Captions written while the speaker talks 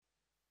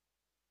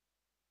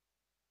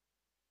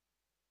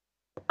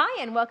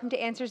Hi, and welcome to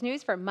Answers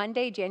News for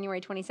Monday, January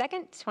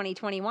 22nd,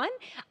 2021.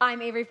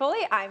 I'm Avery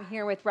Foley. I'm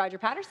here with Roger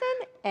Patterson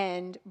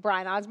and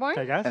Brian Osborne.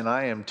 Hey, guys. And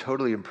I am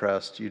totally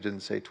impressed you didn't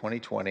say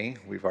 2020.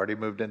 We've already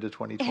moved into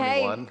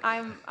 2021.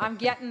 Hey, I'm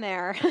getting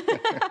there.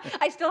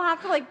 I still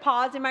have to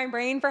pause in my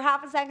brain for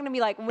half a second and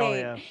be like,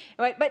 wait. Oh,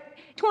 yeah. But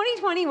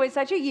 2020 was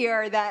such a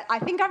year that I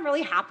think I'm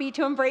really happy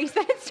to embrace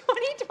that it's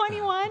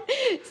 2021.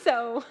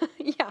 So,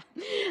 yeah.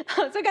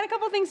 So I got a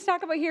couple things to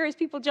talk about here as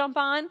people jump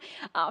on.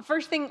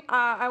 First thing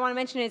I want to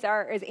mention is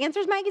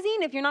Answers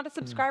Magazine. If you're not a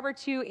subscriber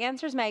to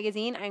Answers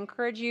Magazine, I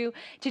encourage you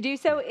to do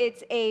so.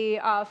 It's a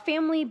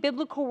family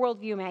biblical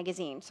worldview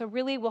magazine. So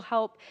really will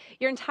help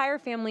your entire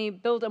family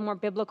build a more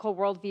biblical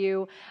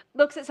worldview.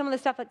 Looks at some of the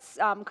stuff that's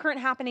current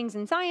happenings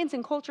in science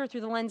and culture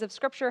through the lens of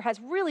Scripture. Has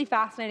really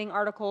fascinating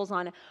articles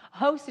on a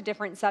host of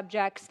different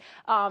subjects.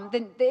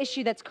 The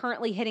issue that's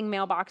currently hitting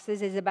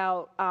mailboxes is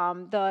about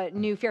the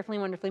new Fearfully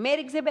and Wonderfully Made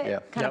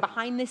exhibit, kind of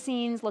behind the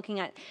scenes,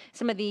 looking at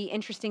some of the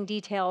interesting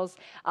details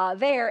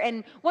there.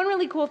 And one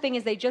really cool thing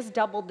is they just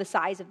doubled the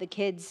size of the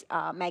kids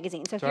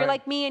magazine. So if you're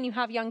like me and you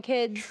have young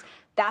kids,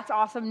 that's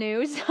awesome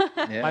news.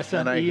 Yeah. My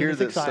son and Ian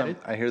is excited.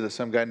 I hear that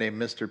some guy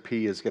named Mr.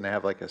 P is going to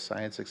have like a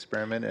science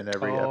experiment in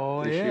every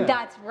issue. Yeah.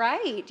 That's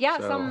right. Yeah,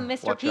 So some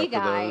Mr. watch P out for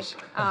guy. those.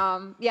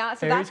 Yeah,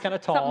 so Harry's that's kinda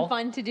tall. something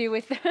fun to do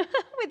with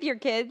with your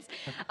kids.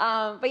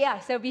 But yeah,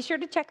 so be sure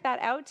to check that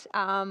out.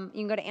 You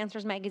can go to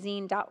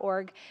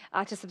answersmagazine.org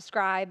to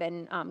subscribe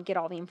and get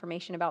all the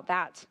information about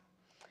that.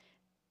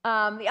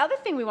 The other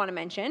thing we want to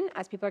mention,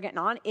 as people are getting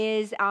on,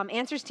 is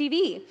Answers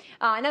TV.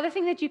 Another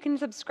thing that you can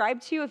subscribe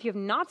to if you have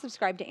not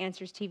subscribed to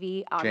Answers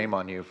TV. Shame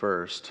on you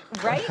first.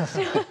 Right?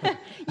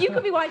 You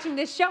could be watching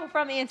this show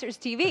from Answers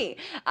TV.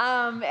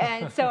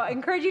 And so I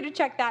encourage you to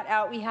check that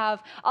out. We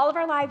have all of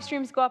our live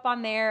streams go up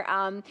on there.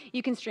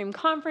 You can stream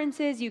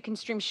conferences. You can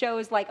stream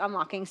shows like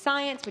Unlocking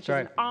Science, which is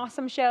an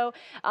awesome show.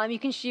 You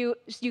can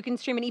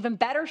stream an even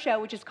better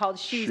show, which is called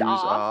Shoes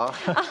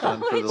Off.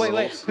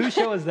 Wait, whose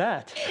show is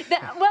that?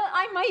 Well,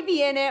 I might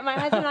be in it. My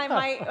husband and I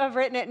might have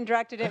written it and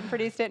directed it and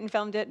produced it and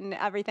filmed it and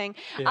everything.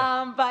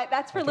 Yeah. But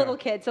that's for little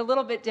kids, a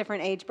little bit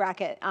different age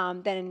bracket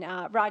than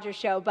Roger's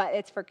show, but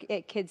it's for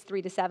kids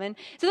 3 to 7.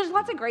 So there's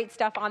lots of great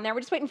stuff on there.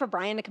 We're just waiting for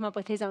Brian to come up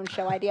with his own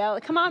show idea.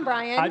 Come on,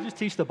 Brian. I just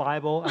teach the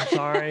Bible. I'm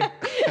sorry.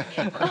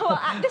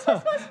 This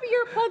was supposed to be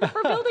your plug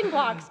for Building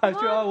Blocks. That's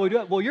true.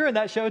 Oh, well, you're in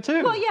that show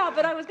too. Well, yeah,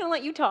 but I was going to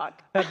let you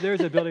talk.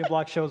 There's a Building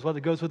Block show as well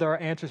that goes with our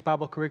Answers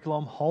Bible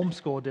Curriculum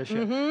Homeschool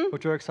Edition,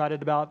 which we're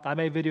excited about. I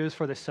made videos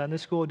for the Sunday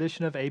School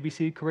edition of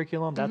ABC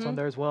Curriculum. That's on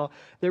there as well.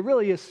 There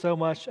really is so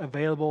much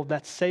available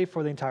that's safe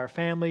for the entire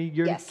family.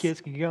 Your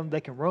kids can go, they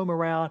can roam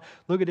around,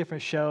 look at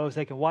different shows.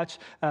 They can watch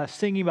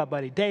singing by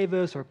Buddy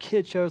Davis or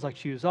kid shows like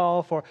Shoes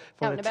Off, or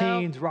for the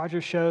teens,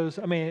 Roger shows.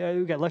 I mean,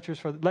 we've got lectures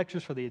for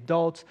the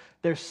adults.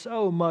 There's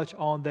so much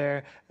on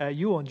there.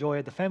 You will enjoy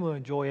it. The family will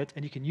enjoy it,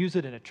 and you can use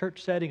it in a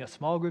church setting, a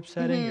small group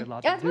setting. You're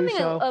allowed to That's do one thing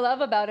so. I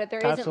love about it. There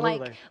isn't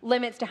Absolutely.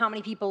 limits to how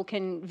many people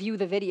can view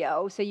the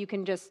video, so you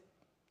can just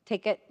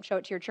take it, show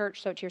it to your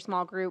church, show it to your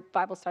small group,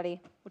 Bible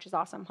study, which is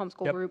awesome,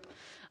 homeschool group.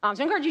 So I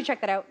encourage you to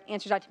check that out,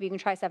 Answers.tv. You can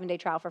try a 7-day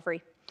trial for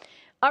free.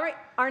 All right,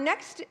 our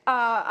next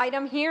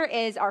item here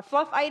is our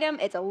fluff item.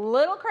 It's a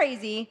little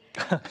crazy.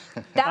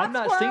 I've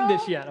not seen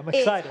this yet. I'm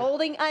excited. Is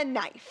holding a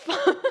knife.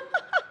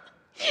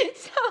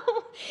 So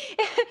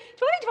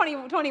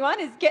 2021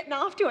 is getting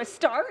off to a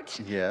start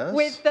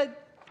with the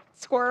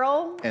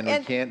squirrel. And we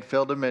can't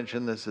fail to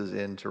mention this is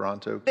in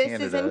Toronto, Canada.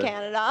 This is in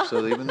Canada.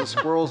 So even the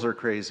squirrels are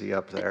crazy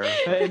up there.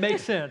 It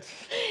makes sense.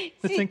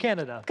 It's in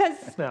Canada.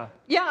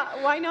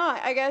 Yeah, why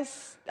not? I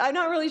guess I'm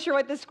not really sure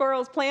what the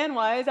squirrel's plan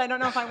was. I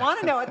don't know if I want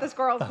to know what the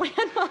squirrel's plan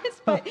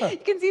was, but you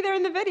can see there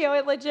in the video,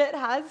 it legit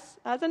has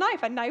a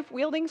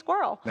knife-wielding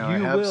squirrel. Now, I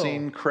have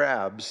seen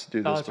crabs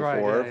do this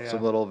before. Right.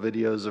 Some little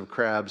videos of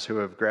crabs who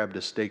have grabbed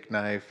a steak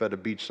knife at a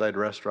beachside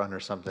restaurant or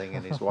something,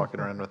 and he's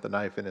walking around with the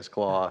knife in his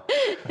claw.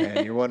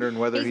 And you're wondering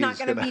whether he's not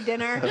going to be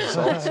dinner.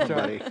 assault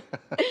somebody.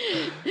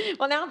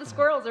 Well, now the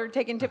squirrels are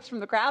taking tips from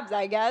the crabs,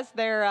 I guess.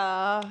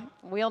 They're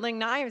wielding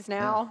knives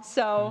now.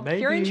 So if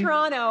you're in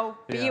Toronto,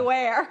 be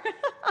aware.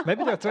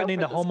 Maybe they're threatening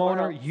the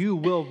homeowner, you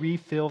will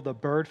refill the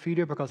bird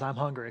feeder because I'm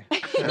hungry.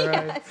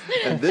 Yes.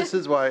 And this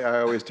is why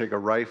I always take a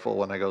rifle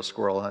when I go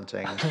squirrel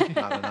hunting,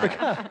 not a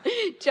knife.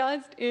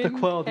 Just in To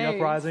quell the case.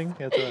 uprising.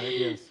 That's right,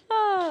 yes.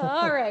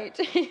 All right.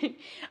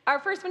 Our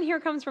first one here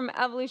comes from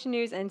Evolution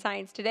News and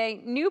Science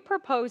Today. New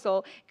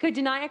proposal could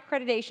deny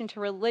accreditation to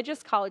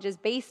religious colleges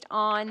based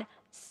on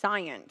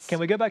science. Can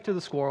we go back to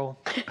the squirrel?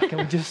 Can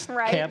we just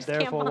camp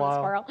there for a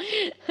while?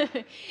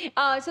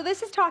 So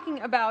this is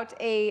talking about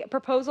a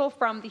proposal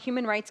from the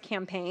Human Rights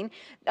Campaign.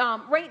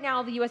 Right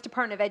now, the U.S.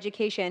 Department of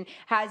Education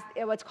has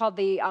what's called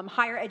the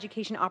Higher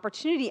Education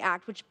Opportunity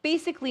Act, which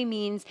basically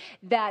means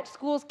that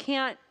schools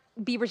can't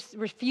be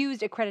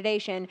refused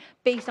accreditation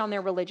based on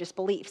their religious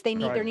beliefs.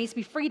 There needs to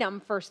be freedom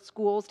for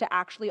schools to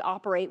actually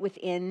operate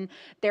within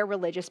their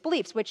religious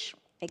beliefs, which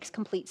Makes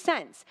complete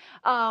sense.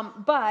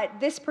 But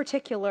this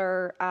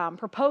particular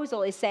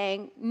proposal is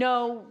saying,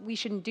 no, we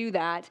shouldn't do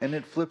that. And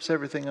it flips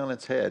everything on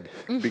its head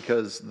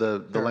because the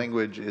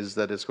language is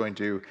that it's going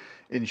to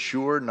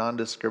ensure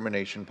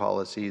non-discrimination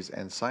policies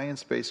and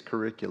science-based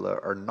curricula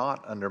are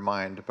not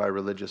undermined by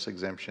religious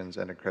exemptions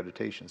and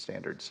accreditation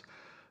standards.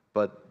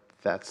 But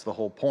that's the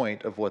whole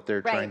point of what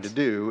they're trying to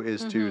do,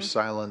 is to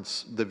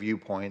silence the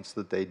viewpoints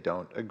that they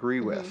don't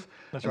agree with.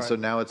 And so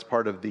now it's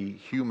part of the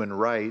human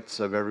rights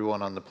of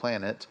everyone on the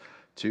planet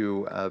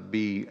to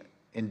be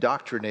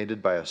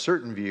indoctrinated by a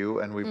certain view,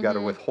 and we've got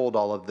to withhold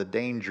all of the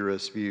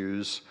dangerous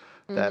views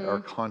that are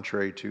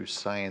contrary to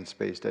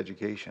science-based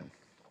education.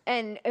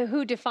 And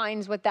who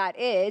defines what that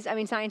is? I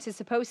mean, science is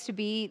supposed to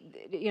be,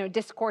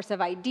 discourse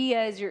of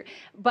ideas.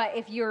 But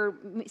if you're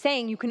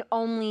saying you can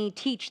only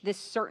teach this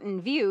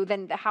certain view,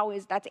 then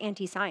that's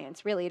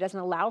anti-science, really. It doesn't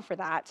allow for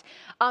that.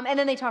 And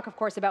then they talk, of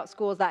course, about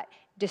schools that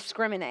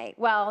discriminate.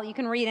 Well, you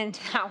can read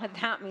into that what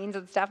that means.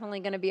 It's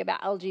definitely going to be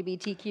about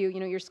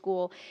LGBTQ. Your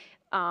school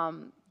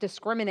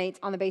discriminates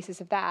on the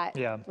basis of that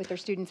with their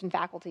students and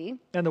faculty.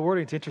 And the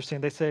wording's interesting.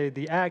 They say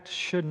the act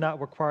should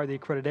not require the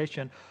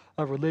accreditation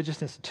of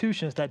religious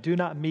institutions that do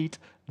not meet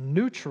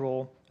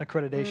neutral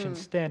accreditation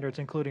standards,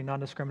 including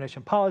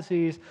non-discrimination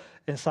policies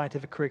and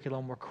scientific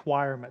curriculum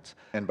requirements.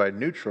 And by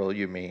neutral,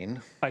 you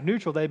mean? By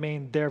neutral, they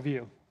mean their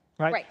view.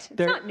 Right. It's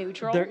not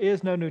neutral. There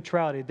is no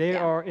neutrality. They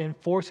are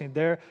enforcing.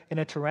 They're in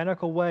a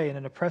tyrannical way, in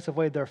an oppressive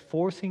way. They're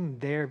forcing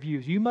their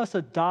views. You must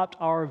adopt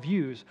our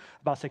views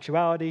about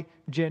sexuality,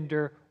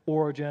 gender,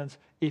 origins,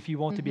 if you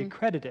want to be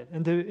accredited.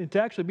 And to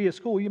actually be a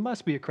school, you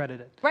must be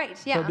accredited. Right,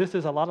 yeah. So this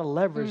is a lot of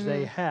leverage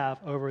they have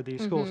over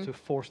these schools to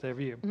force their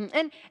view.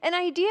 And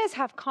ideas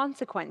have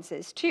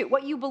consequences, too.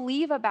 What you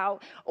believe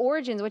about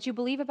origins, what you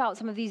believe about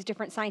some of these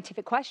different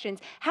scientific questions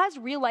has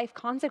real-life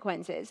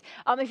consequences.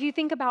 If you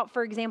think about,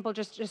 for example,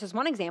 just as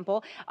one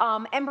example,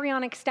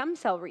 embryonic stem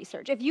cell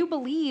research. If you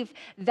believe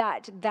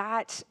that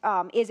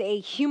is a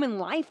human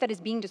life that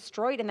is being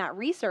destroyed in that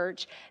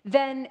research,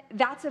 then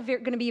that's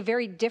going to be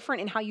very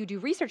different in how you do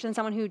research than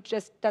someone who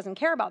just doesn't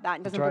care about that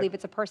and doesn't believe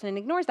it's a person and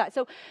ignores that.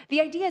 So the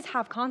ideas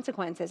have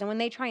consequences. And when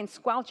they try and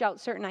squelch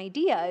out certain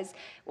ideas,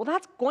 well,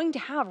 that's going to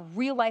have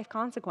real life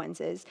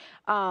consequences.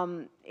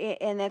 And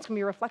that's going to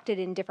be reflected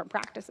in different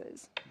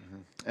practices.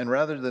 And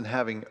rather than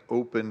having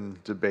open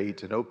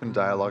debate and open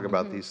dialogue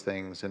about these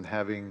things and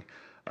having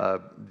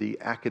the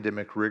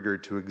academic rigor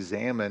to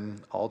examine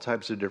all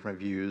types of different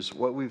views,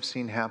 what we've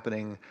seen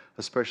happening,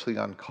 especially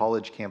on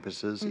college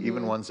campuses,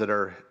 even ones that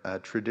are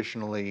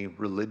traditionally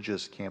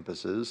religious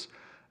campuses,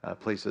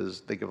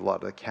 places, think of a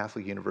lot of the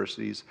Catholic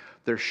universities,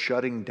 they're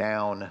shutting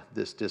down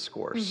this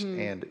discourse,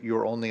 and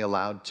you're only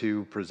allowed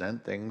to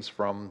present things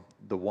from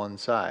the one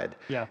side.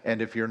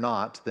 And if you're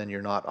not, then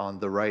you're not on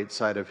the right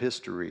side of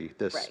history,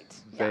 this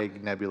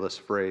vague, nebulous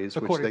phrase,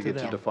 According which they to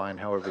get to define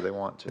however they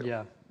want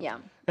to.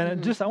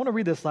 And I want to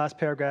read this last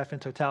paragraph in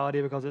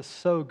totality because it's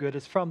so good.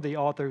 It's from the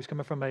author who's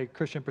coming from a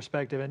Christian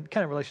perspective and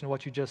kind of in relation to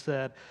what you just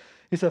said.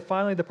 He said,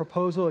 finally, the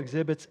proposal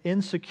exhibits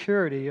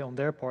insecurity on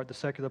their part, the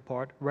secular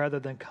part, rather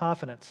than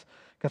confidence.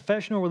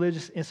 Confessional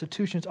religious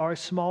institutions are a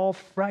small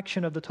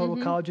fraction of the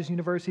total colleges and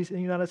universities in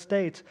the United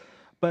States,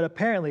 but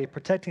apparently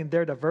protecting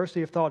their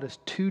diversity of thought is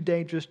too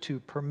dangerous to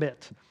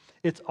permit.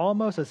 It's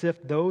almost as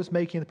if those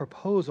making the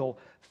proposal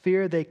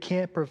fear they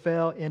can't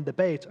prevail in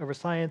debates over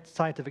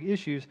scientific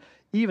issues,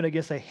 even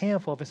against a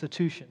handful of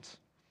institutions.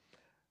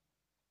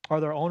 Are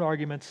their own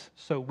arguments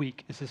so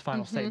weak, is his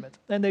final statement.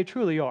 And they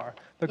truly are,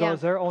 because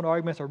their own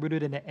arguments are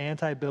rooted in an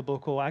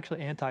anti-biblical,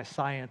 actually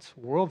anti-science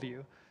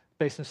worldview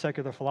based in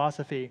secular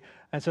philosophy,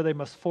 and so they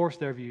must force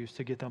their views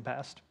to get them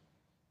passed.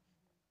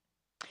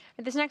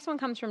 This next one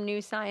comes from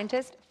New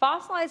Scientist.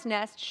 Fossilized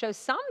nests show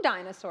some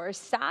dinosaurs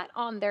sat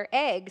on their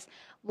eggs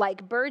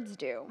like birds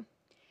do.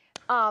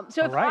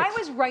 So if I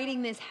was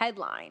writing this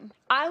headline,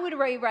 I would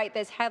rewrite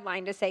this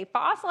headline to say,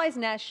 fossilized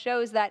nest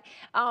shows that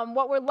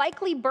what were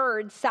likely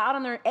birds sat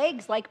on their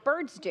eggs like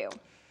birds do.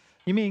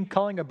 You mean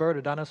calling a bird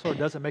a dinosaur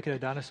doesn't make it a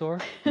dinosaur?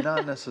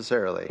 Not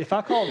necessarily. If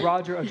I call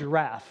Roger a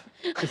giraffe,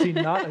 is he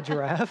not a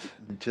giraffe?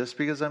 Just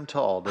because I'm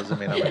tall doesn't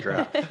mean I'm a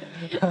giraffe.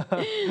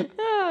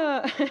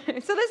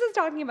 So this is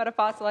talking about a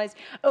fossilized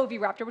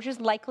oviraptor, which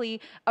is likely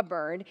a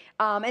bird.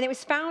 And it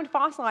was found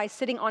fossilized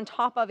sitting on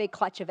top of a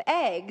clutch of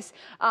eggs,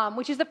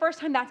 which is the first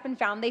time that's been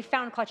found. They've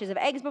found clutches of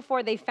eggs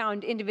before. They've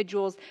found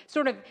individuals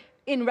sort of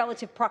in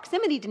relative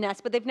proximity to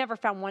nests, but they've never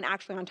found one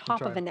actually on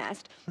top of a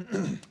nest.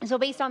 So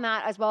based on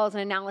that, as well as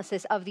an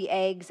analysis of the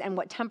eggs and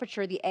what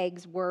temperature the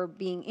eggs were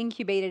being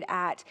incubated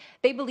at,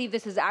 they believe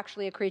this is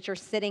actually a creature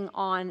sitting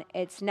on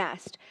its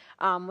nest,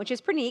 which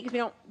is pretty neat because we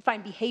don't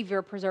find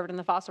behavior preserved in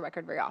the fossil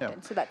record very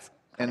often. So that's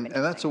and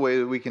that's a way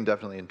that we can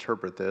definitely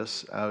interpret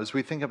this. As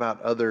we think about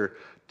other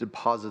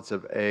deposits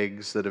of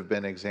eggs that have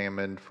been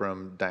examined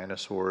from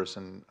dinosaurs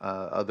and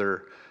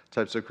other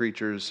types of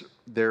creatures,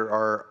 there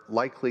are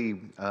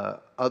likely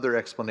other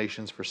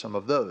explanations for some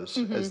of those,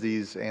 as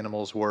these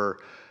animals were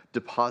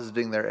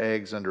depositing their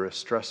eggs under a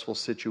stressful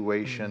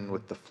situation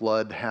with the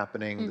flood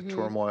happening, the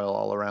turmoil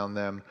all around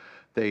them.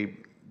 They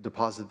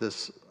deposit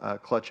this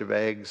clutch of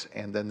eggs,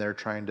 and then they're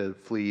trying to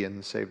flee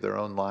and save their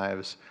own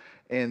lives.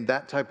 And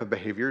that type of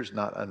behavior is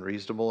not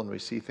unreasonable, and we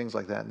see things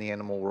like that in the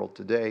animal world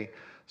today.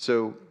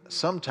 So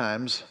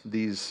sometimes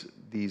these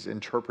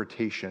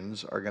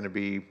interpretations are going to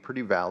be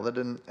pretty valid,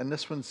 and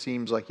this one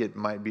seems like it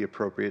might be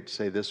appropriate to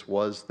say this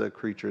was the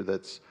creature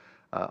that's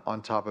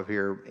on top of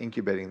here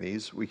incubating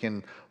these. We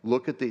can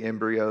look at the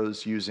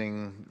embryos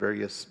using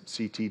various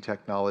CT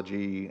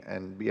technology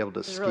and be able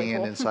to scan really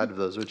cool. inside of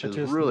those, which is Which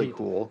is really neat.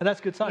 cool. And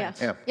that's good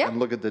science. Yeah, Yeah. and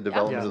look at the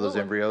development of those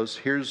Absolutely.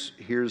 embryos.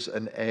 Here's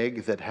an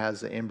egg that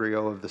has the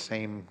embryo of the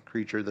same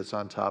creature that's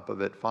on top of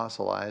it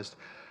fossilized.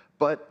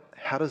 But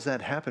how does that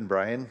happen,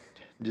 Brian?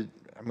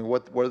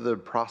 What are the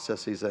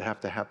processes that have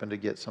to happen to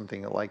get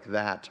something like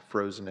that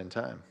frozen in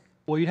time?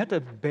 Well, you'd have to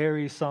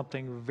bury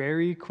something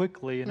very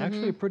quickly and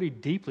actually pretty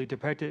deeply to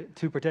protect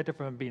it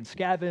from being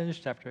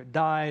scavenged after it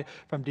died,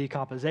 from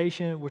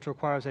decomposition, which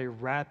requires a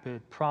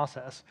rapid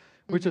process,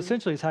 which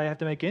essentially is how you have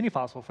to make any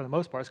fossil for the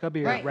most part. It's got to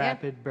be Right, a yeah.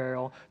 rapid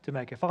burial to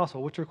make a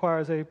fossil, which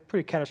requires a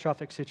pretty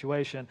catastrophic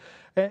situation.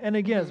 And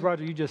again, as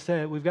Roger, you just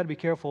said, we've got to be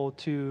careful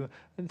to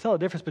tell the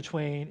difference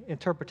between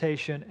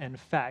interpretation and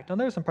fact. Now,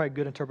 there's some probably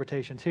good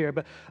interpretations here,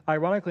 but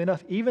ironically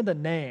enough, even the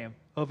name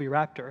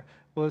Oviraptor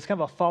was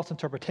kind of a false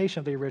interpretation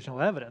of the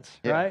original evidence,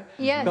 Yeah. right?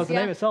 Yes, Because the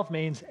yeah. name itself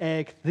means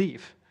egg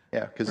thief.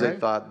 Yeah, because they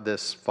thought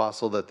this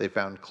fossil that they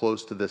found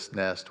close to this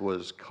nest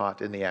was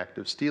caught in the act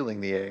of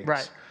stealing the eggs.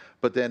 Right.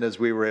 But then as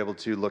we were able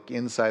to look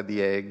inside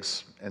the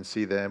eggs and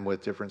see them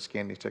with different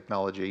scanning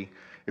technology,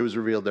 it was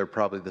revealed they're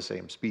probably the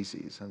same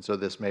species. And so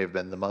this may have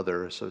been the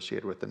mother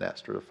associated with the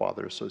nest or the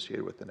father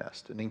associated with the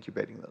nest and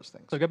incubating those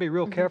things. So got to be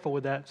real careful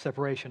with that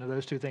separation of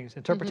those two things,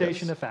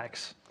 interpretation and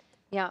facts.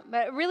 Yeah,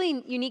 but a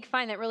really unique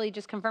find that really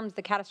just confirms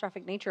the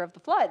catastrophic nature of the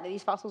flood, that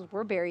these fossils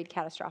were buried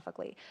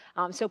catastrophically.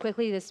 So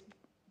quickly, this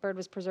bird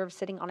was preserved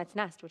sitting on its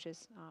nest, which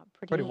is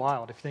pretty Pretty neat.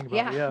 wild if you think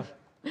about it,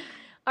 yeah.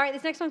 All right,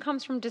 this next one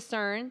comes from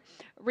Discern.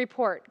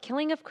 Report,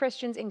 killing of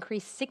Christians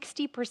increased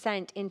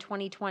 60% in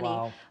 2020,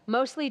 Wow.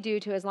 mostly due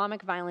to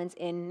Islamic violence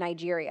in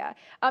Nigeria.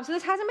 So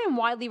this hasn't been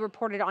widely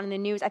reported on in the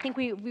news. I think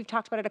we've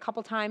talked about it a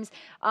couple times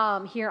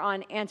here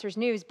on Answers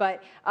News,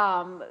 but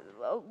a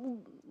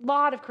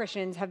lot of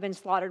Christians have been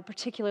slaughtered,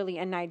 particularly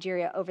in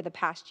Nigeria over the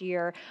past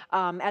year,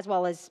 as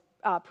well as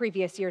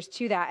previous years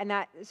to that.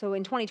 And so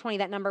in 2020,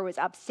 that number was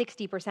up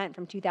 60%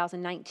 from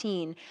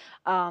 2019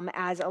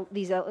 as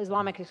these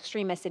Islamic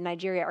extremists in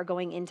Nigeria are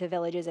going into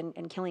villages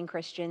and killing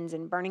Christians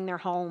and burning their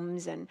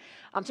homes. And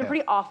some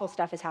pretty awful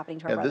stuff is happening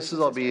to our brothers This is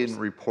and all sisters. being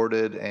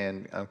reported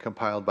and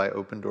compiled by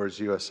Open Doors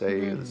USA.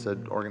 It's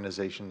an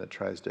organization that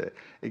tries to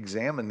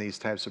examine these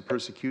types of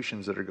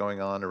persecutions that are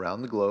going on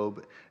around the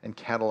globe and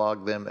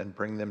catalog them and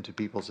bring them to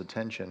people's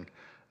attention.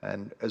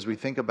 And as we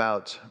think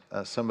about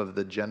some of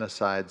the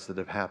genocides that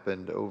have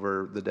happened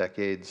over the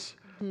decades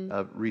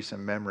of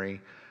recent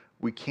memory,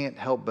 we can't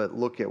help but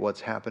look at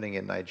what's happening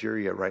in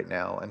Nigeria right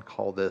now and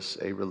call this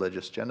a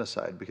religious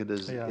genocide,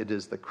 because it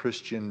is the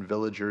Christian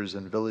villagers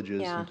and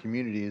villages and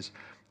communities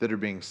that are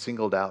being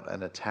singled out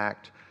and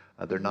attacked.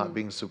 They're not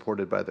being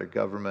supported by their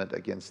government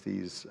against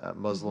these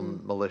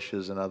Muslim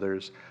militias and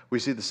others. We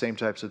see the same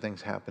types of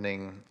things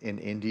happening in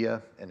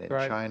India and in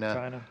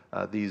China.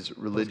 These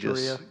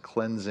religious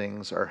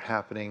cleansings are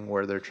happening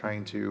where they're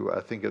trying to,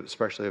 think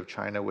especially of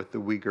China with the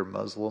Uyghur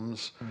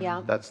Muslims.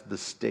 Yeah. That's the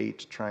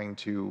state trying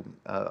to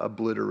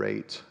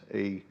obliterate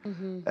a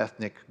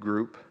ethnic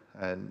group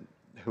and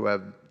who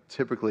have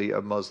typically a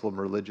Muslim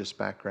religious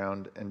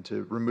background, and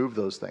to remove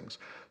those things.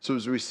 So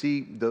as we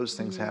see those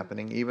things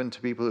happening, even to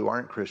people who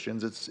aren't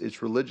Christians,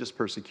 it's religious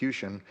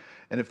persecution.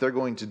 And if they're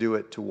going to do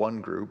it to one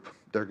group,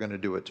 they're going to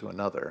do it to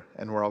another.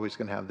 And we're always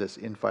going to have this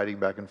infighting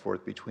back and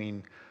forth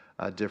between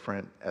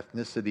different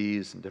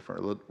ethnicities and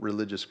different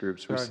religious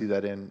groups. We see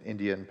that in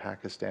India and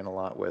Pakistan a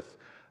lot with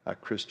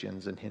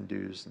Christians and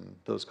Hindus and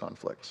those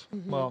conflicts.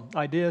 Well,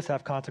 ideas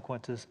have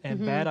consequences, and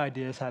bad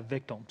ideas have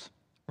victims,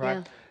 right?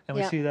 Yeah. And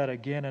we see that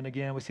again and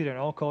again. We see it in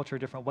our own culture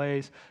different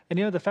ways.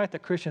 And the fact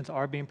that Christians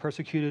are being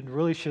persecuted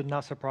really should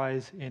not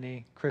surprise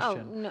any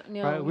Christian.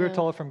 Right? We're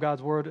told from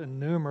God's word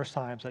numerous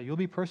times that you'll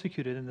be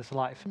persecuted in this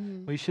life.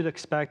 We should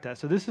expect that.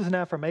 So this is an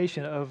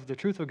affirmation of the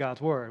truth of God's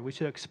word. We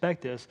should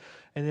expect this,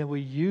 and then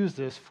we use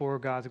this for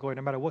God's glory.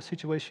 No matter what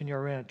situation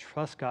you're in,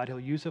 trust God. He'll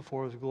use it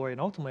for His glory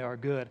and ultimately our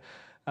good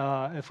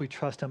if we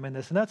trust Him in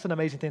this. And that's an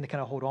amazing thing to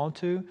kind of hold on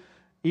to.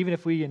 Even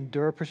if we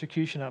endure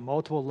persecution at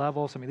multiple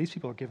levels, I mean, these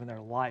people are giving their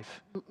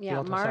life, the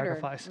ultimate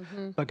sacrifice.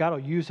 But God will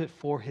use it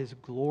for His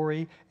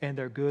glory and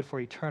their good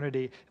for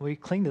eternity, and we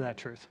cling to that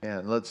truth. Yeah,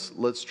 and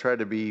let's try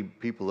to be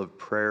people of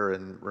prayer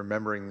and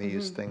remembering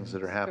these things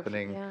that are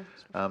happening.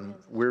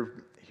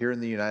 We're here in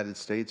the United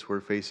States, we're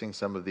facing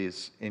some of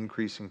these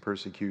increasing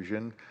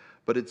persecution,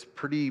 but it's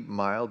pretty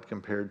mild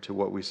compared to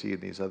what we see in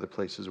these other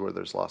places where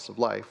there's loss of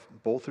life.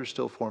 Both are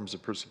still forms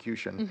of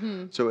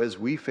persecution. So as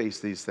we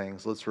face these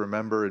things, let's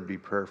remember and be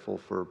prayerful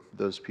for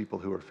those people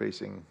who are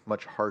facing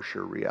much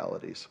harsher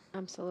realities.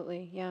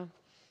 Absolutely, yeah.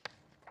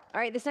 All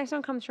right, this next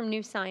one comes from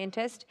New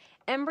Scientist.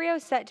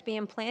 Embryos set to be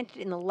implanted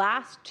in the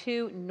last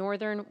 2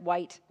 northern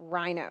white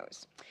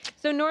rhinos.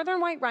 So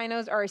northern white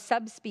rhinos are a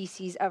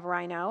subspecies of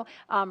rhino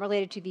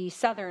related to the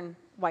southern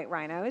white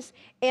rhinos,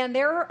 and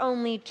there are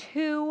only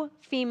 2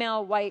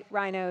 female white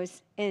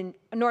rhinos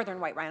northern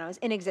white rhinos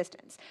in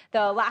existence.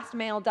 The last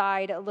male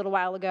died a little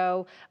while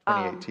ago.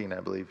 2018, I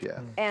believe, yeah.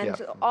 And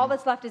Yeah. all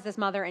that's left is this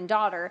mother and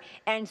daughter.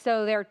 And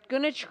so they're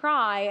going to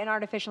try and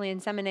artificially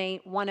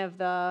inseminate one of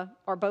the,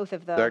 or both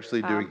of the. They're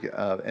actually doing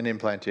an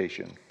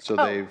implantation. So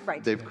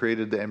right. they've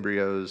created the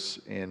embryos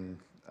in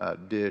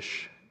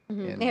dish.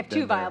 They have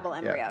 2 viable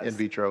embryos. In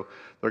vitro.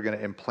 They're going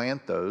to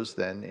implant those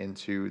then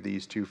into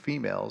these 2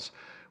 females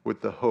with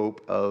the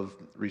hope of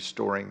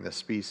restoring the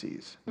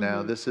species.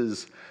 Now, this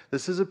is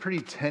a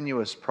pretty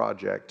tenuous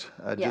project,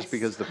 Yes. just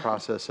because the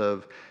process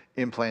of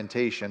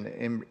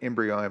implantation,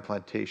 embryo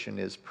implantation,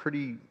 is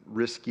pretty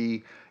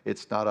risky.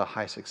 It's not a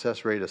high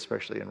success rate,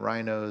 especially in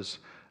rhinos.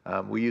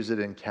 We use it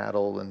in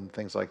cattle and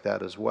things like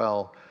that as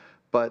well.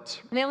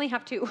 But And they only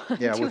have 2.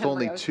 yeah, 2 with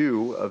only embryos.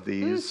 2 of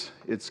these,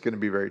 it's going to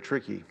be very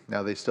tricky.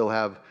 Now, they still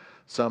have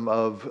some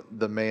of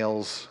the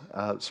male's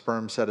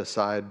sperm set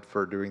aside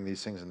for doing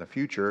these things in the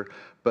future,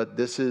 but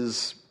this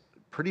is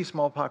pretty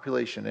small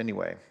population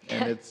anyway.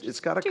 And it's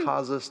got to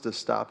cause us to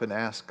stop and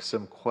ask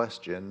some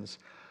questions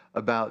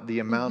about the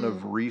amount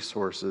of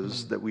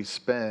resources that we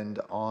spend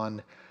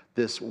on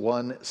this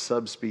one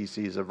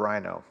subspecies of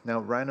rhino. Now,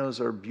 rhinos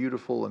are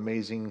beautiful,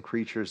 amazing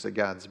creatures that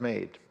God's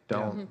made.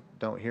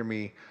 Don't hear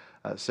me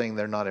saying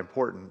they're not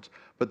important,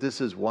 but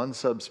this is one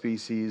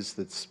subspecies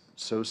that's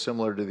so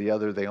similar to the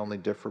other. They only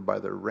differ by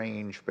their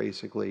range,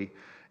 basically.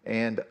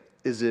 And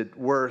is it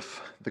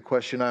worth, the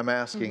question I'm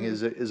asking,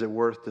 is it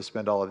worth to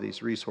spend all of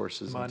these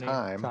resources Money,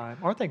 and time?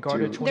 Aren't they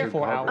guarded to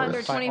 24 cover hours it?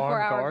 Under by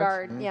 24-hour armed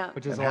guard, guards? yeah.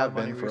 Which is And a lot have of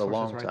money been for a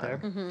long resources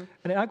right time. there.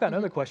 And I've got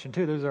another question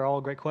too. Those are all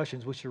great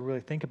questions we should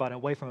really think about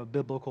away from a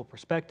biblical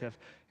perspective.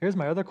 Here's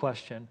my other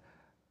question.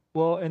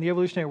 Well, in the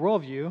evolutionary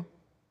worldview,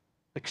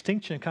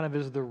 extinction kind of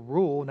is the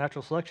rule,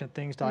 natural selection,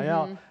 things die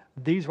out.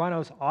 These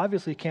rhinos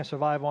obviously can't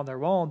survive on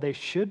their own. They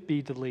should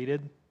be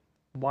deleted.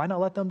 Why not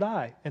let them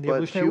die in the But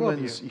evolutionary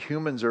worldview?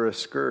 humans are a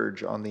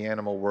scourge on the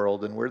animal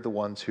world, and we're the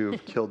ones who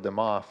have killed them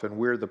off, and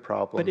we're the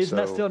problem. But isn't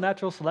that So- still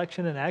natural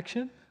selection in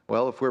action?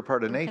 Well, if we're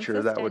part of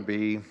nature, that would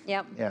be,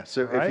 Yep. yeah.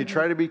 So if you Right.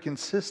 try to be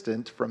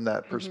consistent from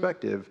that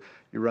perspective,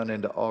 you run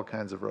into all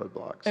kinds of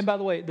roadblocks. And by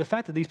the way, the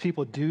fact that these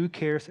people do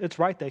care, it's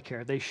right they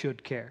care. They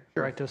should care,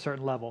 right, to a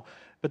certain level.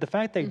 But the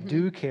fact they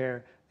do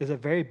care is a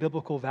very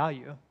biblical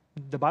value.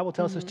 The Bible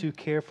tells us to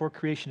care for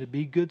creation, to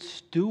be good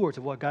stewards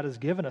of what God has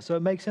given us. So it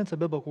makes sense in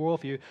biblical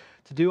worldview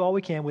to do all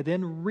we can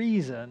within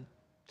reason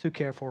to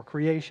care for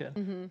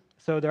creation.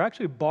 So they're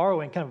actually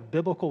borrowing kind of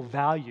biblical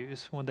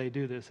values when they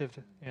do this. If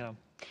you know.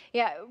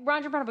 Yeah,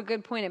 Roger brought up a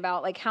good point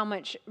about like how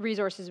much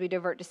resources we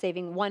divert to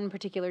saving one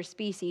particular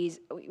species.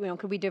 You know,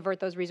 could we divert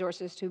those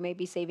resources to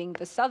maybe saving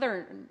the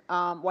southern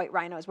white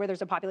rhinos, where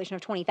there's a population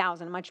of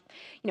 20,000, a much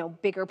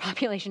bigger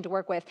population to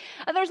work with?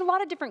 There's a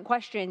lot of different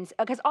questions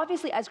because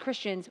obviously as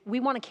Christians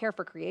we want to care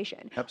for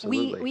creation.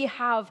 Absolutely. We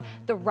have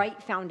the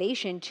right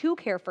foundation to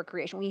care for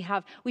creation.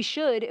 We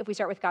should, if we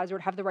start with God's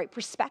word, have the right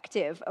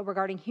perspective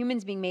regarding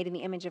humans being made in the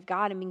image of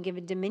God and being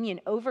given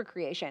dominion over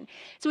creation.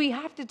 So we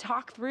have to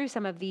talk through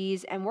some of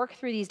these and work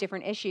through these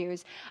different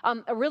issues.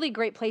 A really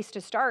great place to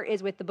start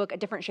is with the book A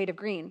Different Shade of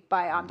Green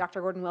by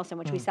Dr. Gordon Wilson,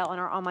 which we sell in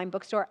our online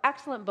bookstore.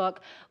 Excellent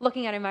book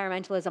looking at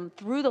environmentalism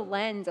through the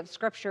lens of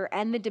scripture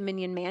and the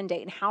dominion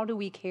mandate and how do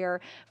we care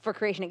for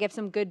creation. It gives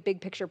some good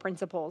big picture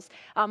principles.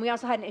 We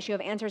also had an issue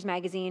of Answers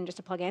Magazine, just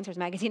to plug Answers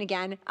Magazine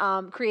again,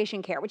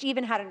 Creation Care, which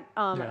even had an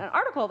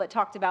article that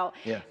talked about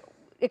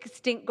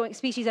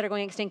species that are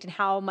going extinct and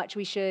how much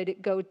we should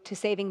go to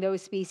saving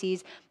those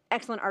species.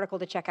 Excellent article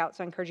to check out,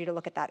 so I encourage you to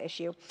look at that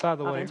issue. By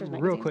the way, Answers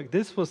real Magazine. quick,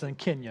 this was in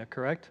Kenya,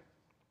 correct?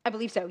 I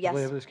believe so, I yes.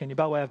 believe it was Kenya.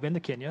 By the way, I've been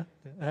to Kenya.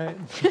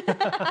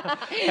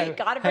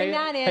 Gotta bring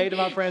that in. Hey to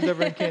my friends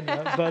over in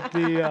Kenya. But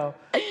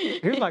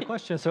here's my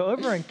question. So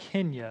over in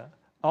Kenya,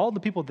 all the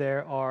people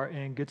there are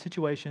in good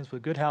situations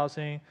with good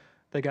housing.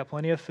 They got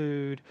plenty of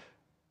food.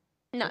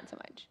 Not so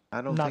much.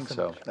 I don't Not think so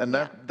so. much. And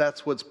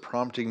that's what's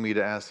prompting me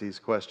to ask these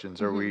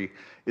questions.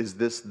 Is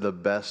this the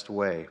best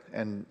way?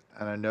 And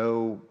I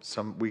know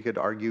we could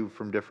argue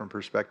from different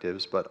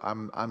perspectives, but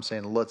I'm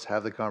saying let's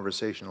have the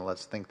conversation and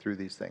let's think through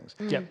these things.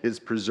 Yep. Is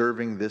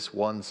preserving this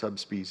one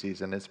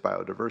subspecies and its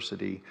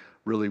biodiversity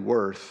really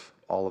worth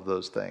all of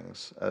those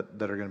things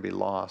that are going to be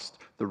lost,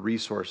 the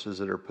resources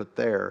that are put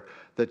there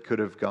that could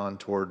have gone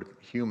toward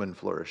human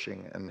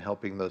flourishing and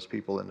helping those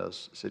people in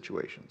those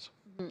situations?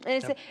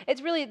 And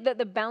it's really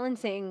the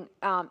balancing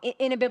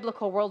in a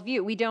biblical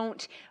worldview. We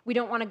don't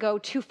want to go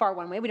too far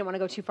one way. We don't want to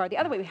go too far the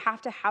other way. We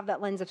have to have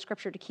that lens of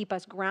Scripture to keep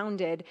us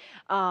grounded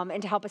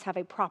and to help us have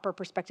a proper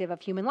perspective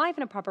of human life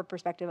and a proper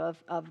perspective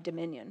of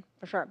dominion,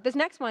 for sure. This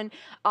next one,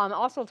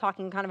 also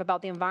talking kind of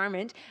about the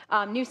environment.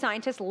 New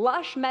Scientist,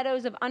 lush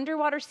meadows of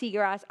underwater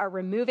seagrass are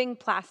removing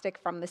plastic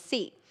from the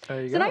sea.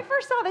 There you So when go. I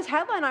first saw this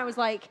headline, I was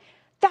like,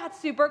 That's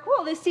super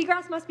cool. This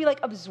seagrass must be like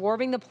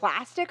absorbing the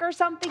plastic or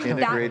something.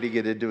 Integrating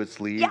it into its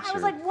leaves. Yeah, I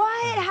was like,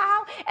 what?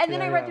 How? And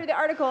then I read through the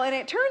article, and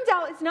it turns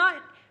out it's not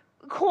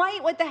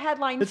quite what the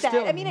headline said.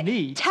 still I mean,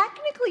 neat.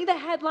 Technically the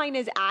headline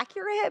is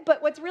accurate,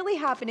 but what's really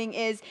happening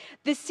is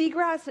the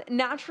seagrass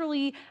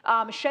naturally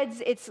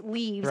sheds its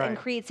leaves and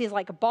creates these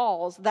like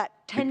balls that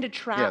tend to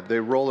trap. Yeah, they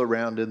roll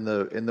around in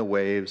the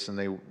waves and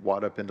they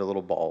wad up into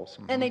little balls.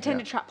 And they tend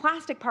to trap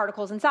plastic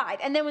particles inside.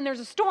 And then when there's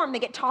a storm, they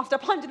get tossed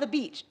up onto the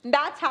beach.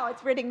 That's how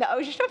it's ridding the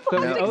ocean of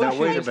plastic. The Now,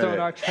 wait a ocean is throwing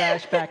minute. our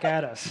trash back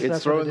at us. It's That's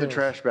what throwing it the is.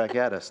 trash back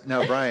at us.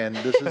 Now, Brian,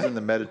 this is in the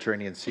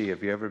Mediterranean Sea.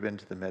 Have you ever been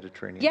to the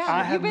Mediterranean Yeah. Sea?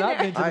 I have You've been not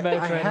there. been to the Mediterranean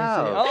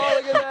have. Sea. Oh,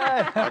 look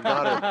at that. I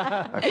got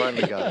it. I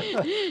finally got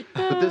it.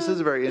 But this is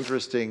a very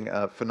interesting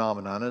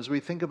phenomenon. As we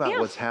think about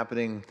what's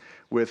happening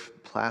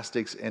with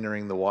plastics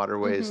entering the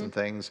waterways and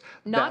things,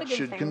 Not a that good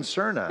should thing.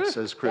 concern us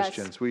as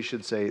Christians. We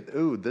should say,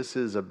 ooh, this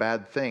is a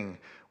bad thing.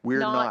 We're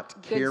Not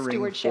not good caring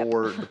stewardship.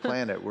 for the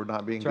planet. We're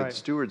not being good right.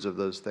 stewards of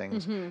those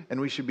things.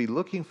 And we should be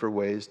looking for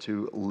ways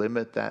to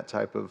limit that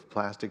type of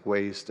plastic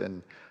waste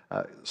and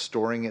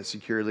storing it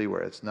securely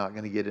where it's not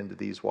going to get into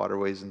these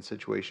waterways and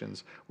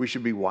situations. We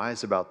should be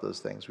wise about those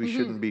things. We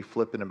shouldn't be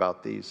flippant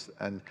about these.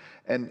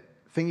 And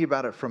thinking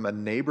about it from a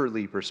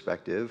neighborly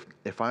perspective,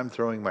 if I'm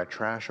throwing my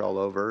trash all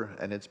over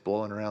and it's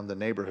blowing around the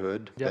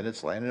neighborhood, then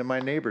it's landing in my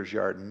neighbor's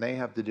yard and they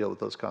have to deal with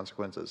those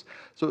consequences.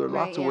 So there are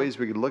lots of ways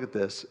we could look at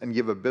this and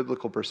give a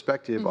biblical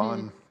perspective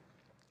on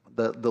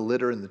the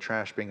litter and the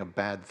trash being a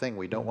bad thing.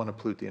 We don't want to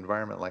pollute the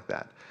environment like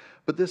that.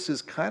 But this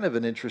is kind of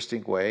an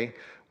interesting way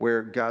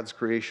where God's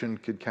creation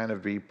could kind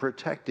of be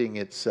protecting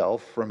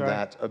itself from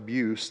that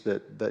abuse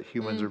that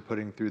humans are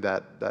putting through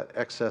that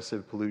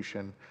excessive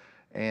pollution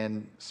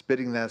and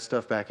spitting that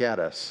stuff back at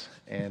us.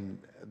 And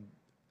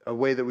a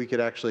way that we could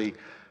actually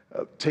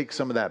take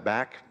some of that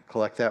back,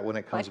 collect that when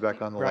it comes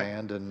back on the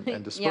land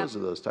and dispose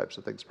of those types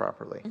of things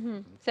properly.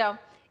 So,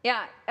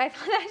 yeah, I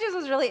thought that just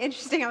was really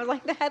interesting. I was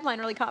like, the headline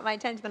really caught my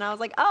attention. And I was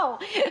like, oh,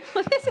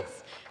 this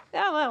is,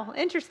 oh, well,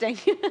 interesting.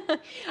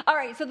 All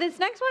right, so this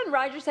next one,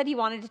 Roger said he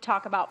wanted to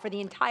talk about for the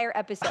entire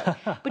episode.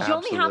 But you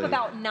only have Absolutely.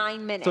 about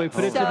 9 minutes. So we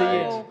put it to the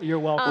end. You're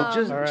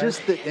welcome. Well,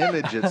 just the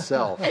image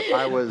itself,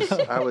 I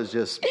was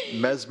just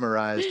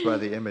mesmerized by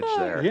the image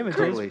there. The image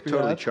totally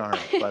is- charmed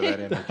by that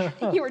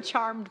image. You were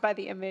charmed by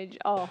the image.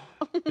 Oh.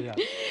 Yeah.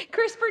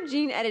 CRISPR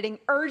gene editing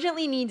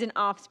urgently needs an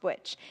off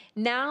switch.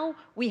 Now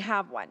we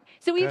have one.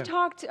 So we've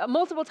talked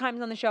multiple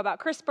times on the show about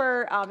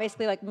CRISPR,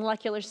 basically like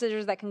molecular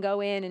scissors that can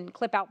go in and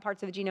clip out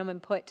parts of the genome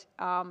and put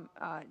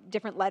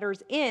different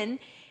letters in.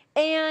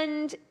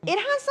 And it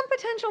has some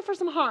potential for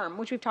some harm,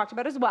 which we've talked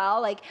about as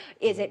well. Like,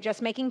 is it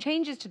just making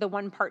changes to the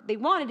one part they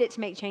wanted it to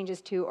make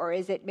changes to, or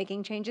is it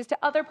making changes to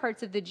other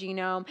parts of the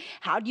genome?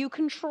 How do you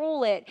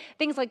control it?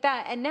 Things like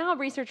that. And now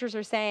researchers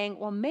are saying,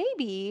 well,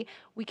 maybe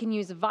we can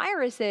use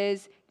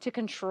viruses to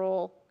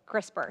control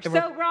CRISPR.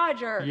 So,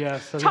 Roger,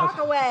 talk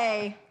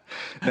away.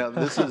 Now,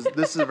 this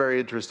is a very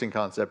interesting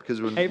concept because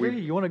when Avery,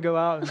 you want to go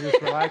out and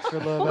just relax for a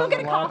little We'll bit get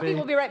in a the coffee. lobby?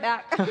 We'll be right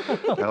back.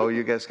 Oh,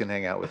 you guys can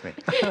hang out with me.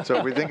 So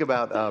if we think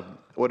about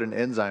what an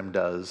enzyme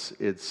does,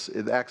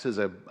 it acts as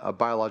a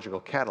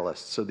biological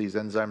catalyst. So these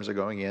enzymes are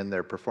going in,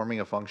 they're performing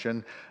a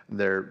function,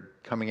 they're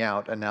coming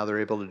out, and now they're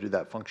able to do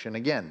that function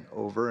again,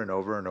 over and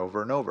over and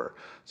over and over.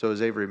 So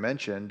as Avery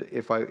mentioned,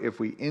 if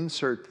we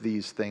insert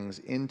these things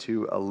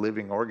into a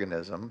living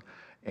organism,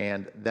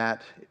 and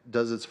that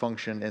does its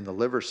function in the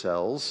liver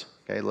cells.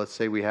 Okay, let's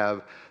say we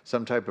have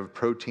some type of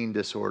protein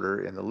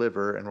disorder in the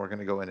liver, and we're going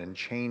to go in and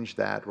change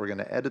that. We're going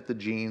to edit the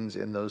genes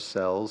in those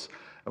cells,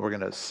 and we're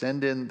going to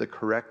send in the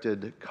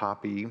corrected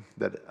copy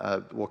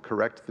that will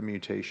correct the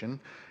mutation,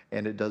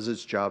 and it does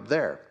its job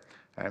there.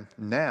 Okay?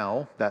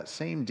 Now, that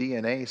same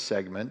DNA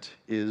segment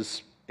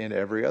is in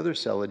every other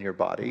cell in your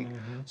body.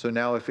 So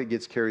now if it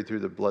gets carried through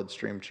the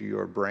bloodstream to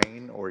your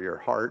brain or your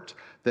heart,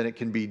 then it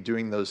can be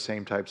doing those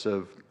same types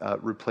of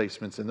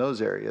replacements in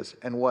those areas.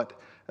 And what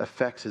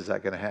effects is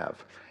that going to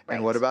have?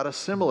 And what about a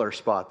similar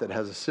spot that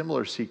has a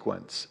similar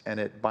sequence and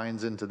it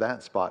binds into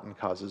that spot and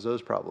causes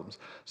those problems?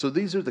 So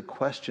these are the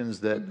questions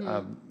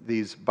that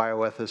these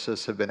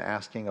bioethicists have been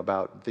asking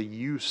about the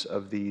use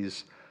of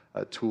these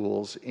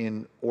tools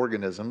in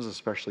organisms,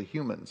 especially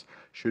humans.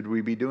 Should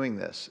we be doing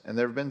this? And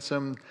there have been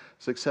some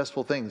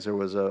successful things. There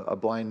was a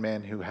blind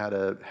man who had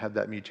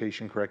that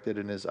mutation corrected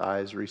in his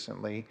eyes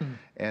recently,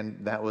 and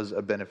that was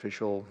a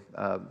beneficial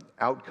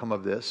outcome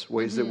of this,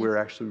 ways that we're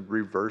actually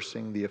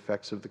reversing the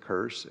effects of the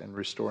curse and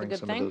restoring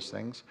some of those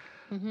things.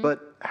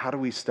 But how do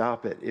we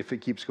stop it? If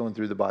it keeps going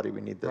through the body, we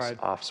need this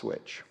off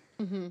switch.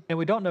 And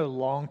we don't know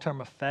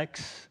long-term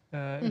effects.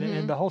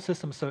 And the whole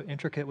system is so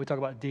intricate. We talk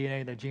about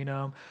DNA, the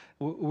genome.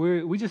 We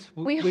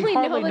only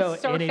hardly know the know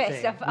surface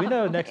anything. of We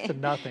know it. next to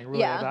nothing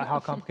really about how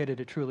complicated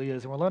it truly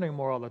is. And we're learning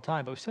more all the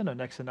time, but we still know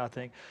next to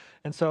nothing.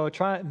 And so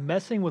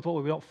messing with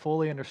what we don't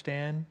fully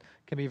understand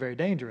can be very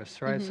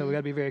dangerous, right? So we got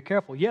to be very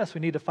careful. Yes,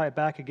 we need to fight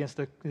back against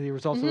the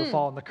results of the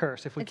fall and the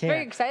curse if we It's can.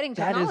 very exciting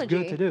That is good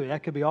technology. to do.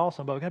 That could be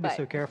awesome, but we got to be But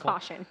so with careful.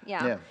 caution,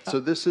 yeah. Yeah. So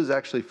this is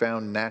actually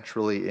found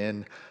naturally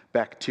in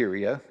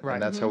bacteria, Right.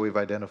 and that's how we've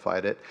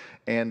identified it.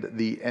 And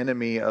the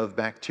enemy of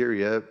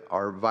bacteria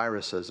are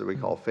viruses that we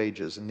call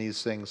phages, and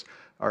these things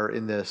are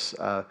in this,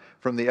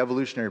 from the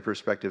evolutionary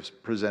perspectives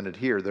presented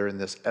here, they're in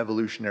this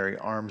evolutionary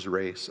arms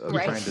race of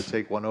Right. trying to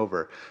take one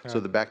over. So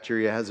the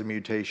bacteria has a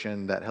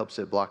mutation that helps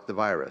it block the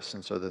virus,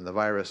 and so then the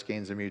virus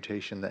gains a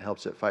mutation that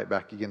helps it fight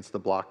back against the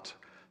blocked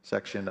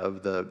section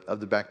of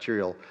the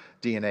bacterial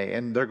DNA,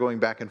 and they're going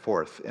back and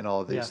forth in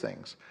all of these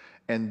things.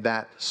 And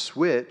that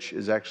switch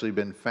has actually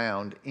been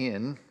found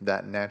in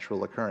that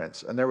natural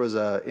occurrence. And there was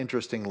an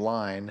interesting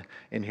line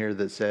in here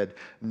that said,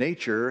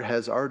 nature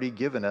has already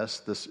given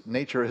us this,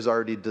 nature has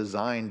already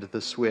designed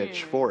the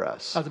switch for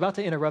us. I was about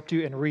to interrupt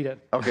you and read it.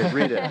 Okay,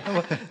 read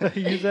it.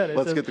 You said it. It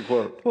Let's says- get the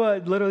quote. Well,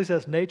 it literally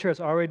says, nature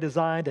has already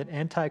designed an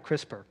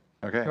anti-CRISPR.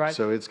 Okay, Right.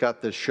 so it's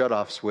got the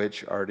shut-off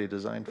switch already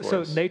designed for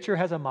So us. nature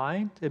has a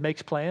mind. It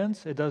makes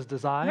plans. It does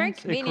designs. Very it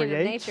convenient of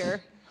creates.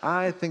 nature.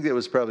 I think it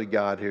was probably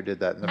God who did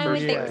that in the I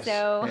first would place. think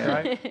so. Yeah.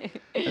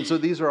 Right? And so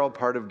these are all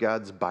part of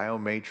God's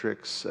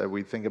biomatrix.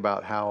 We think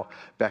about how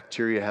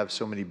bacteria have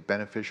so many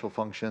beneficial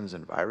functions,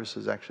 and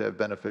viruses actually have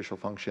beneficial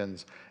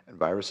functions, and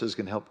viruses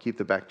can help keep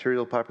the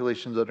bacterial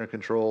populations under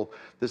control.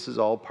 This is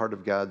all part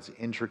of God's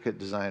intricate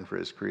design for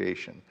his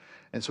creation.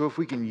 And so if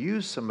we can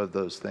use some of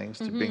those things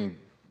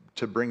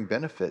to bring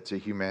benefit to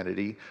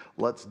humanity,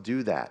 let's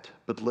do that.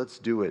 But let's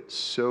do it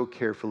so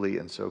carefully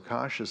and so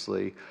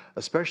cautiously,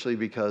 especially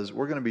because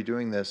we're going to be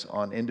doing this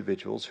on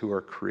individuals who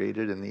are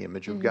created in the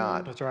image of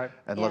God. That's right.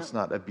 And Yeah. let's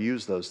not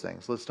abuse those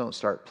things. Let's don't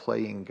start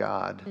playing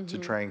God to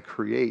try and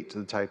create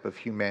the type of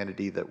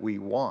humanity that we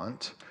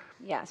want.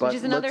 Yes, But which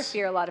is another let's-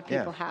 fear a lot of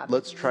people yeah, have.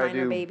 Let's try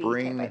designer to baby type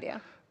bring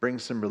idea.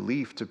 some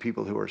relief to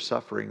people who are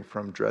suffering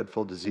from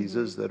dreadful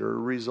diseases that are a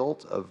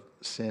result of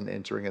sin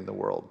entering in the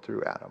world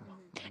through Adam.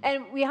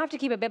 And we have to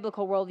keep a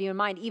biblical worldview in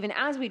mind, even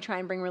as we try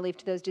and bring relief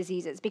to those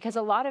diseases, because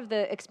a lot of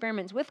the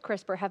experiments with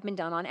CRISPR have been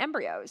done on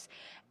embryos.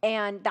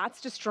 And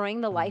that's destroying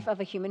the life of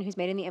a human who's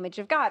made in the image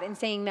of God, and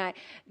saying that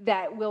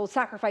we'll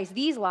sacrifice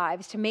these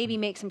lives to maybe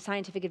make some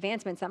scientific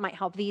advancements that might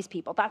help these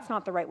people. That's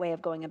not the right way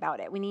of going about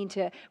it. We need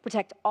to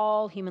protect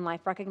all human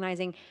life,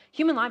 recognizing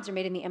human lives are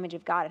made in the image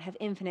of God and have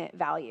infinite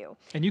value.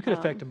 And you could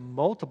affect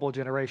multiple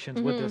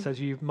generations with this as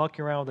you muck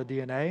around with the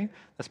DNA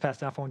that's passed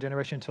down from one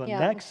generation to the Yeah,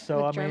 next. So,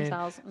 with I germ mean,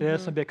 cells.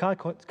 there's some big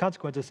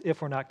consequences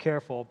if we're not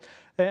careful.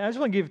 And I just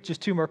want to give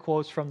just two more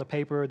quotes from the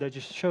paper that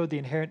just showed the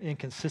inherent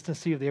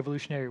inconsistency of the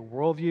evolutionary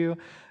worldview.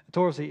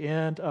 Towards the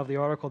end of the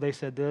article, they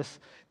said this: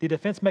 the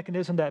defense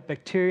mechanism that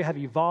bacteria have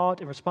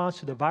evolved in response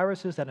to the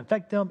viruses that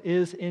infect them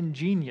is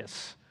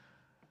ingenious.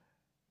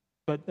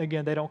 But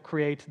again, they don't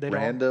create, they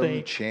Random don't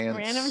think. chance,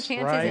 Random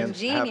chances Right. is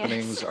ingenious.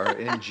 happenings are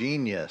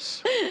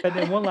ingenious. And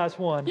then one last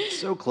one.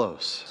 So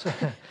close.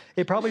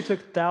 It probably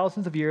took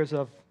thousands of years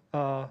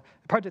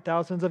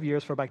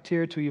for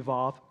bacteria to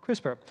evolve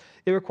CRISPR.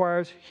 It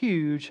requires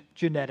huge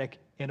genetic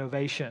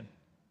innovation.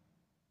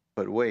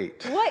 But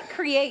wait, What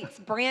creates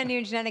brand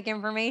new genetic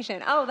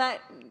information? Oh,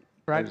 that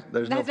Right?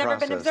 there's no That's never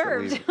been process that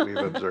observed. we've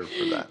observed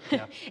for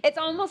that. it's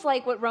almost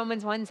like what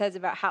Romans 1 says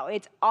about how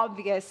it's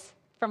obvious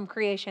from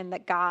creation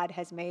that God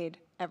has made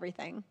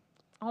everything.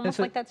 Almost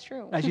so like that's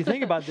true. As you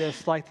think about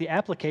this, like the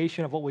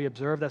application of what we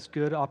observe, that's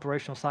good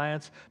operational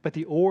science, but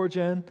the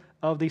origin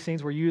of these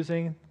things we're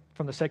using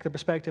from the secular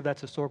perspective,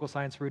 that's historical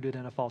science rooted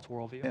in a false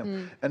worldview.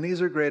 Yeah. And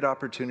these are great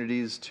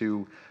opportunities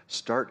to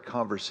start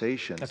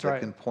conversations That's that right.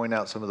 can point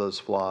out some of those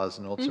flaws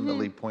and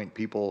ultimately point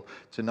people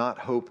to not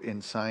hope in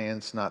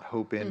science, not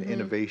hope in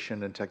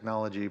innovation and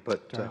technology,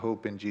 but to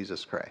hope in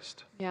Jesus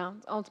Christ. Yeah,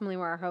 it's ultimately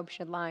where our hope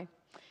should lie.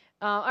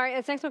 All right,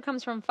 this next one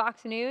comes from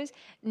Fox News.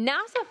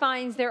 NASA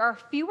finds there are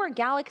fewer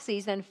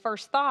galaxies than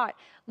first thought,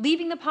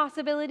 leaving the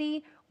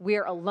possibility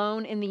we're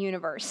alone in the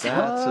universe.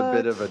 That's a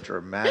bit of a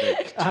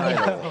dramatic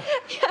title.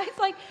 Yeah, it's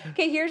like,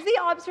 okay, here's the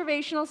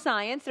observational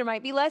science. There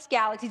might be less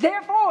galaxies.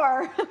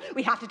 Therefore,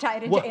 we have to tie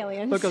it into Well,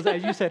 aliens. because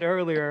as you said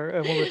earlier,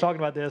 when we were talking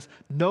about this,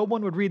 no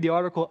one would read the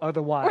article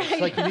otherwise.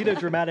 Right. Like you need a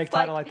dramatic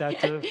title like that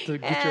to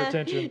get your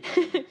attention.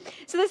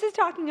 So this is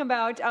talking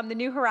about the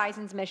New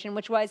Horizons mission,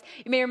 which was,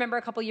 you may remember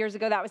a couple years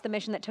ago, that was the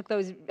mission that took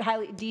those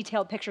highly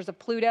detailed pictures of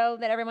Pluto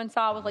that everyone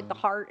saw with like the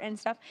heart and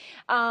stuff.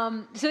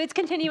 So it's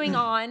continuing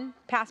on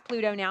past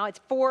Pluto now.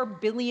 It's 4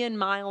 billion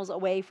miles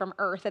away from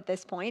Earth at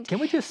this point. Can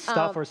we just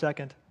stop for a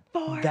second?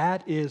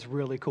 That is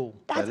really cool.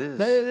 That is.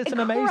 It's an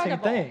amazing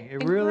incredible. thing.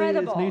 It really is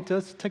Incredible. neat.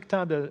 Let's take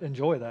time to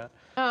enjoy that.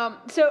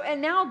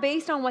 And now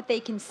based on what they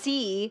can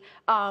see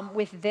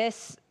with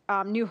this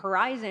New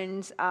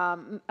Horizons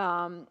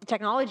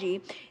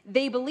technology,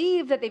 they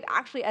believe that they've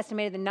actually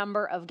estimated the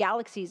number of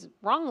galaxies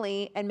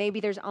wrongly, and maybe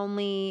there's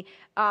only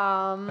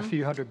A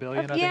few hundred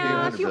billion, I think.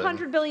 a it is. few 100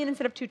 hundred billion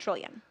instead of 2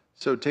 trillion.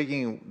 So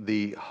taking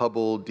the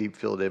Hubble Deep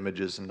Field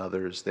Images and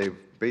others, they've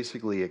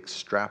basically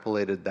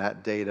extrapolated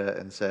that data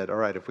and said, all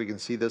right, if we can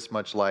see this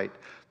much light,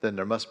 then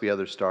there must be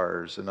other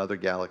stars and other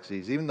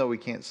galaxies. Even though we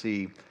can't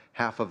see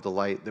half of the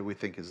light that we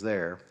think is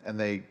there. And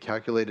they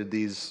calculated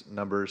these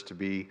numbers to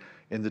be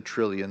in the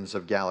trillions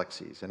of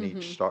galaxies, and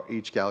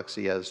each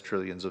galaxy has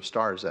trillions of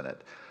stars in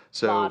it.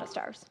 So A lot of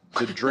stars.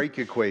 the Drake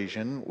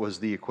equation was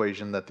the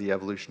equation that the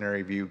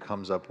evolutionary view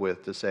comes up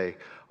with to say,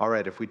 all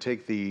right, if we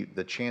take the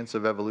chance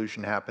of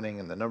evolution happening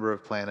and the number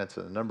of planets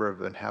and the number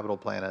of inhabitable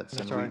planets,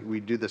 That's and right. we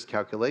do this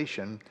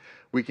calculation,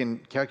 we can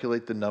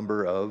calculate the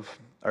number of,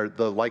 or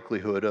the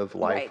likelihood of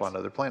life Right. on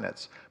other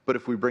planets. But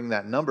if we bring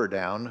that number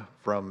down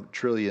from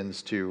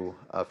trillions to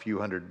a few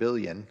hundred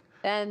billion,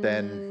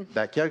 then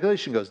that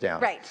calculation goes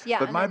down. Right, yeah,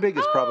 But and my then,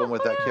 biggest problem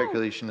with oh that no.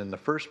 calculation in the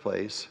first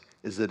place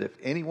is that if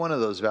any one of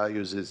those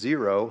values is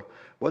 0,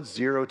 what's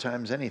 0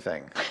 times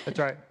anything? That's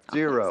right.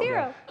 0.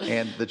 Zero.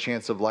 And the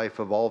chance of life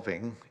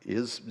evolving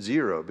is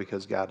 0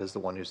 because God is the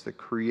one who's the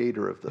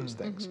creator of those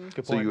things.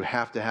 Good So point. you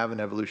have to have an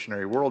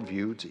evolutionary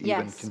worldview to even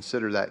Yes.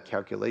 consider that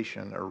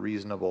calculation a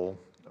reasonable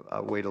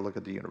way to look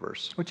at the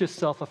universe. Which is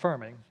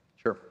self-affirming.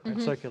 Sure.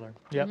 Right, circular.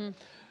 Yep.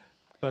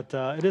 But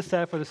it is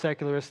sad for the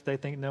secularists. They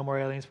think no more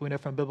aliens. We know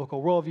from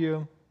biblical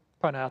worldview,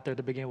 probably not out there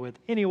to begin with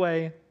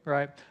anyway,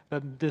 right?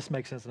 But this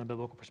makes sense in a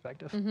biblical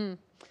perspective.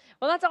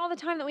 Well, that's all the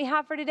time that we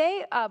have for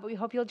today, but we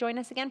hope you'll join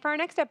us again for our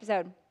next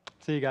episode.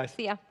 See you guys.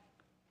 See ya.